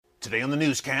Today on the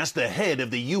newscast, the head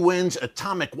of the UN's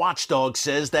atomic watchdog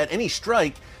says that any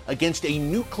strike against a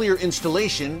nuclear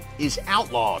installation is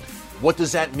outlawed. What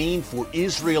does that mean for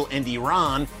Israel and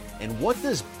Iran? And what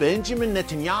does Benjamin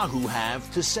Netanyahu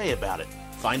have to say about it?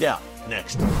 Find out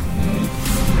next.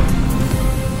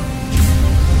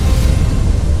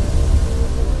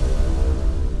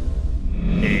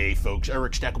 Hey folks,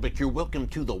 Eric Stakelbeck here. Welcome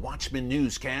to the Watchman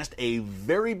Newscast. A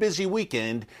very busy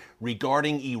weekend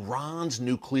regarding Iran's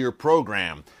nuclear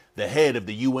program. The head of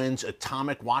the UN's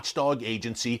atomic watchdog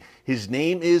agency, his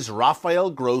name is Rafael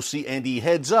Grossi, and he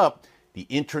heads up the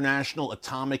International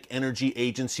Atomic Energy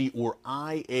Agency, or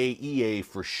IAEA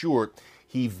for short.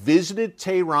 He visited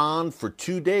Tehran for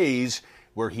 2 days,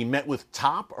 where he met with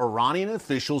top Iranian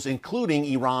officials, including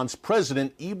Iran's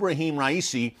President Ibrahim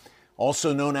Raisi,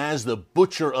 also known as the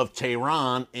Butcher of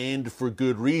Tehran, and for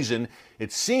good reason.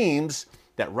 It seems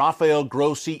that Rafael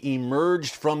Grossi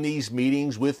emerged from these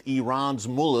meetings with Iran's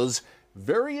mullahs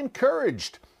very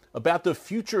encouraged about the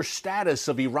future status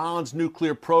of Iran's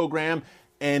nuclear program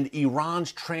and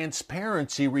Iran's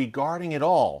transparency regarding it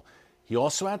all. He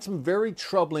also had some very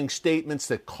troubling statements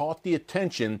that caught the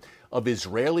attention of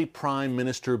Israeli Prime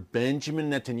Minister Benjamin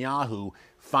Netanyahu.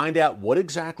 Find out what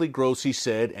exactly Grossi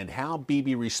said and how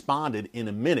Bibi responded in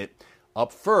a minute.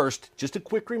 Up first, just a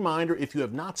quick reminder, if you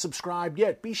have not subscribed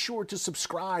yet, be sure to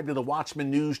subscribe to the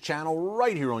Watchman News channel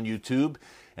right here on YouTube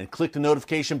and click the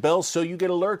notification bell so you get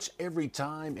alerts every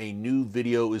time a new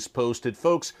video is posted.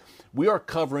 Folks, we are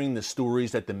covering the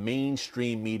stories that the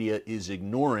mainstream media is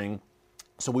ignoring,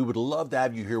 so we would love to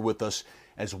have you here with us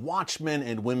as watchmen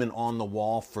and women on the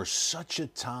wall for such a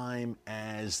time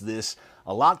as this.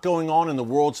 A lot going on in the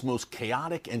world's most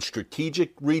chaotic and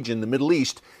strategic region, the Middle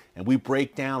East, and we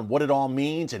break down what it all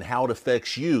means and how it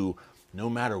affects you, no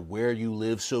matter where you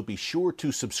live, so be sure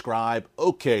to subscribe.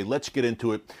 Okay, let's get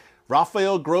into it.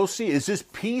 Rafael Grossi, is this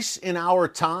peace in our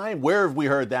time? Where have we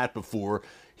heard that before?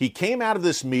 He came out of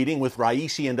this meeting with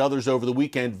Raisi and others over the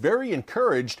weekend very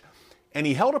encouraged, and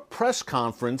he held a press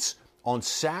conference on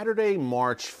Saturday,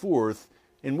 March 4th,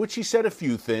 in which he said a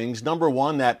few things. Number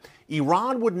one, that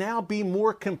Iran would now be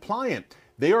more compliant.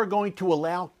 They are going to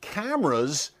allow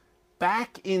cameras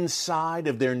back inside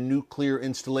of their nuclear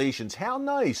installations. How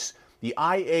nice. The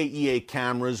IAEA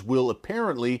cameras will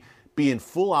apparently be in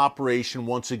full operation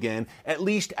once again, at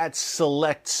least at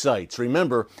select sites.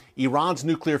 Remember, Iran's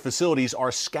nuclear facilities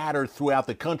are scattered throughout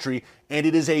the country, and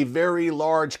it is a very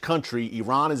large country.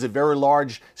 Iran is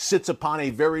sits upon a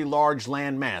very large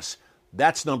land mass.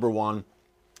 That's number one.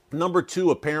 Number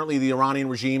two, apparently the Iranian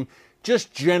regime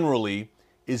just generally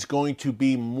is going to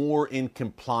be more in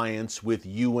compliance with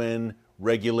UN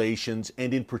regulations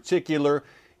and in particular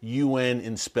UN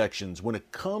inspections. When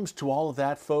it comes to all of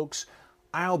that, folks,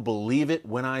 I'll believe it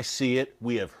when I see it.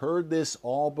 We have heard this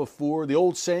all before. The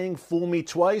old saying, fool me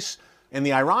twice. And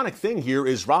the ironic thing here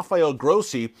is Rafael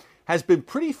Grossi has been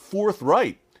pretty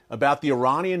forthright about the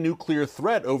Iranian nuclear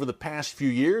threat over the past few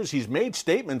years. He's made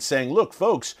statements saying, look,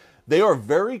 folks, they are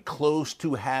very close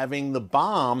to having the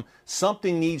bomb.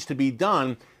 Something needs to be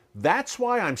done. That's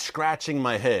why I'm scratching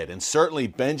my head. And certainly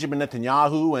Benjamin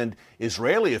Netanyahu and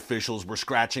Israeli officials were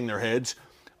scratching their heads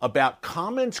about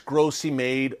comments Grossi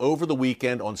made over the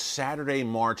weekend on Saturday,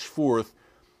 March 4th,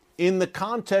 in the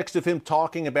context of him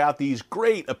talking about these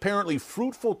great, apparently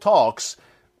fruitful talks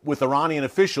with Iranian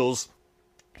officials.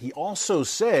 He also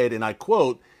said, and I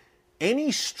quote,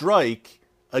 any strike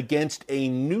against a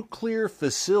nuclear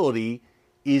facility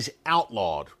is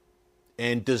outlawed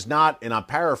and does not, and I'm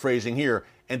paraphrasing here,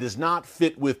 and does not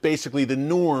fit with basically the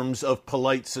norms of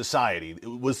polite society.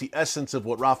 It was the essence of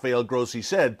what Rafael Grossi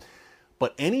said.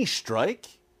 But any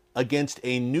strike against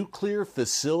a nuclear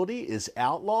facility is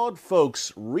outlawed?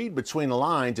 Folks, read between the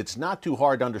lines. It's not too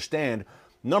hard to understand.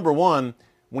 Number one,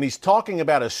 when he's talking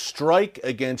about a strike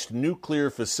against nuclear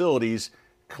facilities,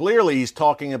 clearly he's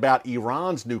talking about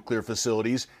Iran's nuclear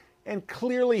facilities, and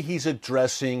clearly he's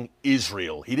addressing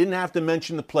Israel. He didn't have to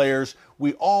mention the players.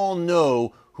 We all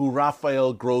know who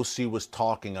Rafael Grossi was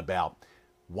talking about.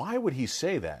 Why would he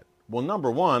say that? Well,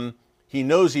 number one, he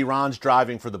knows Iran's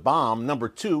driving for the bomb. Number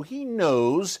two, he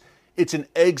knows it's an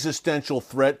existential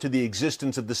threat to the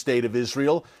existence of the state of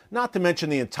Israel, not to mention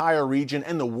the entire region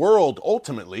and the world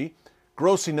ultimately.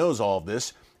 Grossi knows all of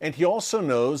this, and he also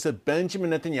knows that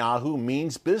Benjamin Netanyahu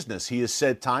means business. He has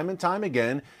said time and time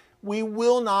again, we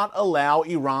will not allow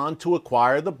Iran to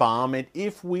acquire the bomb, and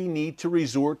if we need to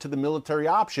resort to the military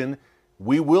option,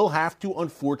 we will have to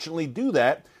unfortunately do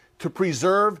that to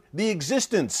preserve the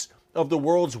existence of the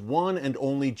world's one and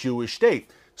only Jewish state.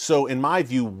 So, in my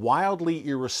view, wildly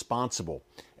irresponsible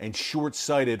and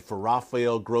short-sighted for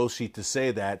Rafael Grossi to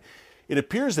say that. It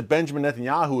appears that Benjamin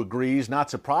Netanyahu agrees, not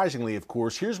surprisingly, of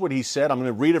course. Here's what he said. I'm going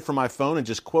to read it from my phone and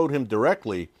just quote him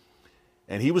directly.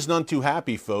 And he was none too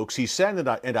happy, folks. He said,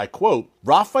 and I quote,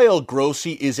 "Rafael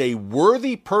Grossi is a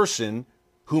worthy person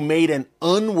who made an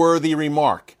unworthy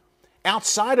remark.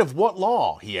 Outside of what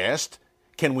law," he asked,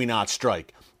 "can we not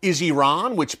strike? Is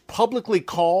Iran, which publicly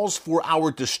calls for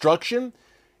our destruction,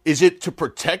 is it to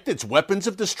protect its weapons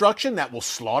of destruction that will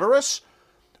slaughter us?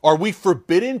 Are we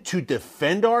forbidden to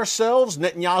defend ourselves?"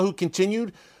 Netanyahu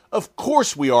continued. "Of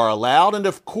course we are allowed, and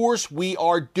of course we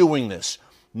are doing this.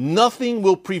 Nothing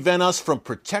will prevent us from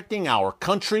protecting our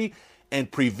country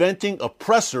and preventing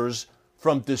oppressors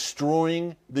from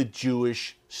destroying the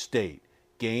Jewish state."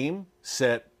 Game,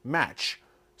 set, match.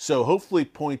 So hopefully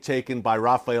point taken by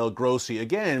Rafael Grossi,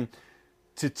 again,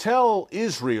 to tell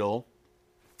Israel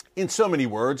in so many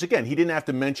words. Again, he didn't have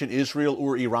to mention Israel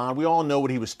or Iran. We all know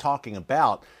what he was talking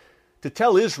about. To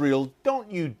tell Israel, don't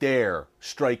you dare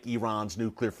strike Iran's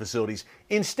nuclear facilities.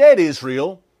 Instead,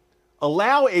 Israel,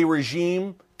 allow a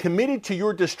regime committed to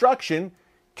your destruction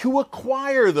to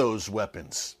acquire those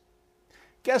weapons.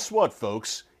 Guess what,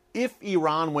 folks? If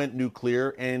Iran went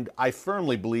nuclear, and I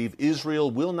firmly believe Israel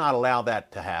will not allow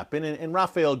that to happen, and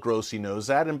Rafael Grossi knows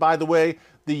that, and by the way,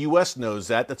 the U.S. knows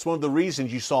that. That's one of the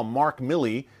reasons you saw Mark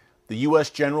Milley, the U.S.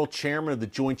 General Chairman of the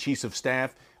Joint Chiefs of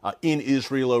Staff, in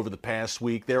Israel over the past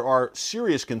week. There are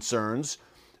serious concerns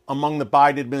among the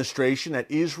Biden administration that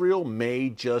Israel may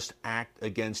just act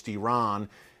against Iran.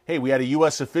 Hey, we had a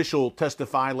U.S. official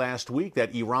testify last week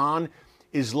that Iran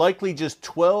is likely just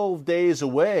 12 days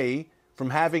away from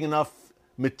having enough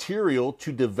material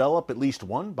to develop at least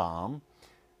one bomb.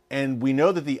 And we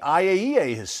know that the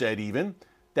IAEA has said even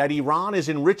that Iran is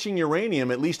enriching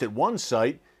uranium, at least at one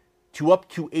site, to up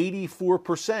to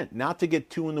 84%. Not to get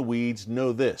too in the weeds,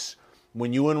 know this.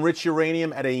 When you enrich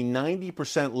uranium at a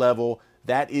 90% level,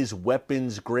 that is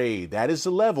weapons grade. That is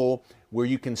the level where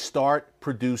you can start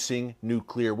producing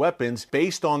nuclear weapons.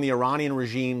 Based on the Iranian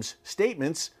regime's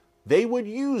statements, they would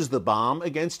use the bomb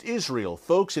against Israel.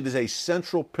 Folks, it is a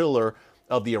central pillar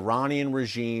of the Iranian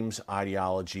regime's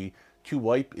ideology to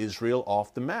wipe Israel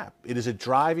off the map. It is a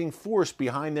driving force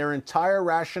behind their entire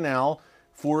rationale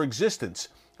for existence.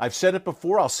 I've said it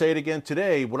before, I'll say it again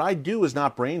today. What I do is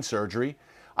not brain surgery.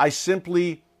 I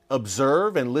simply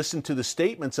observe and listen to the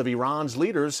statements of Iran's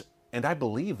leaders, and I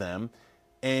believe them.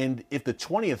 And if the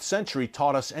 20th century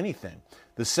taught us anything,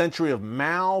 the century of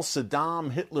Mao,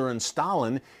 Saddam, Hitler, and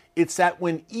Stalin, it's that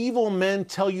when evil men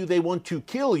tell you they want to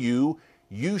kill you,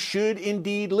 you should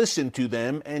indeed listen to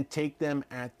them and take them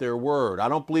at their word. I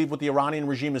don't believe what the Iranian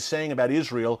regime is saying about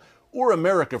Israel, or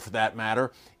America for that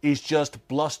matter, is just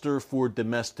bluster for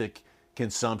domestic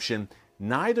consumption.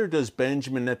 Neither does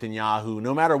Benjamin Netanyahu,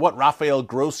 no matter what Rafael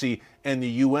Grossi and the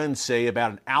UN say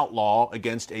about an outlaw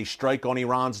against a strike on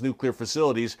Iran's nuclear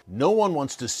facilities. No one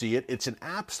wants to see it. It's an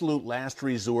absolute last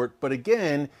resort. But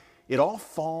again, it all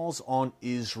falls on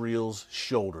Israel's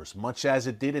shoulders, much as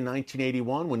it did in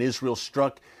 1981 when Israel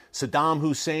struck Saddam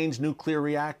Hussein's nuclear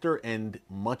reactor, and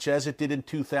much as it did in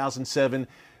 2007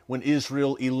 when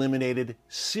Israel eliminated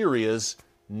Syria's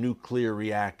nuclear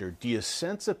reactor. Do you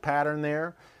sense a pattern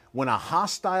there? When a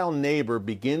hostile neighbor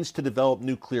begins to develop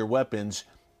nuclear weapons,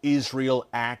 Israel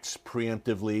acts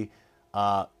preemptively.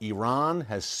 Iran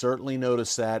has certainly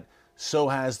noticed that. So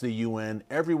has the UN.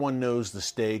 Everyone knows the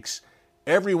stakes.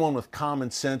 Everyone with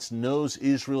common sense knows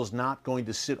Israel's not going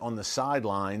to sit on the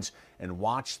sidelines and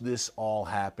watch this all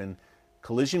happen.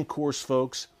 Collision course,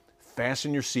 folks.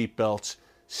 Fasten your seatbelts.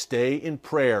 Stay in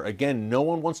prayer. Again, no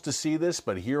one wants to see this,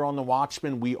 but here on The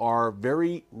Watchman, we are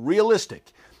very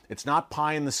realistic. It's not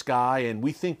pie in the sky, and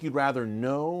we think you'd rather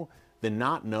know than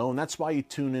not know, and that's why you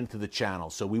tune into the channel.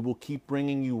 So we will keep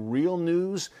bringing you real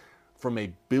news from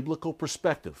a biblical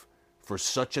perspective for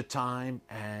such a time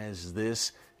as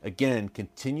this. Again,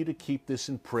 continue to keep this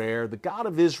in prayer. The God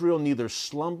of Israel neither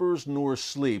slumbers nor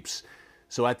sleeps.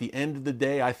 So at the end of the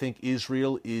day, I think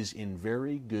Israel is in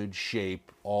very good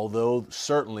shape, although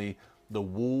certainly the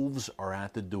wolves are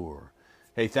at the door.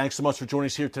 Hey, thanks so much for joining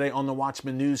us here today on the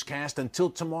Watchman Newscast. Until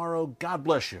tomorrow, God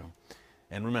bless you.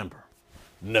 And remember,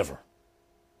 never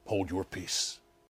hold your peace.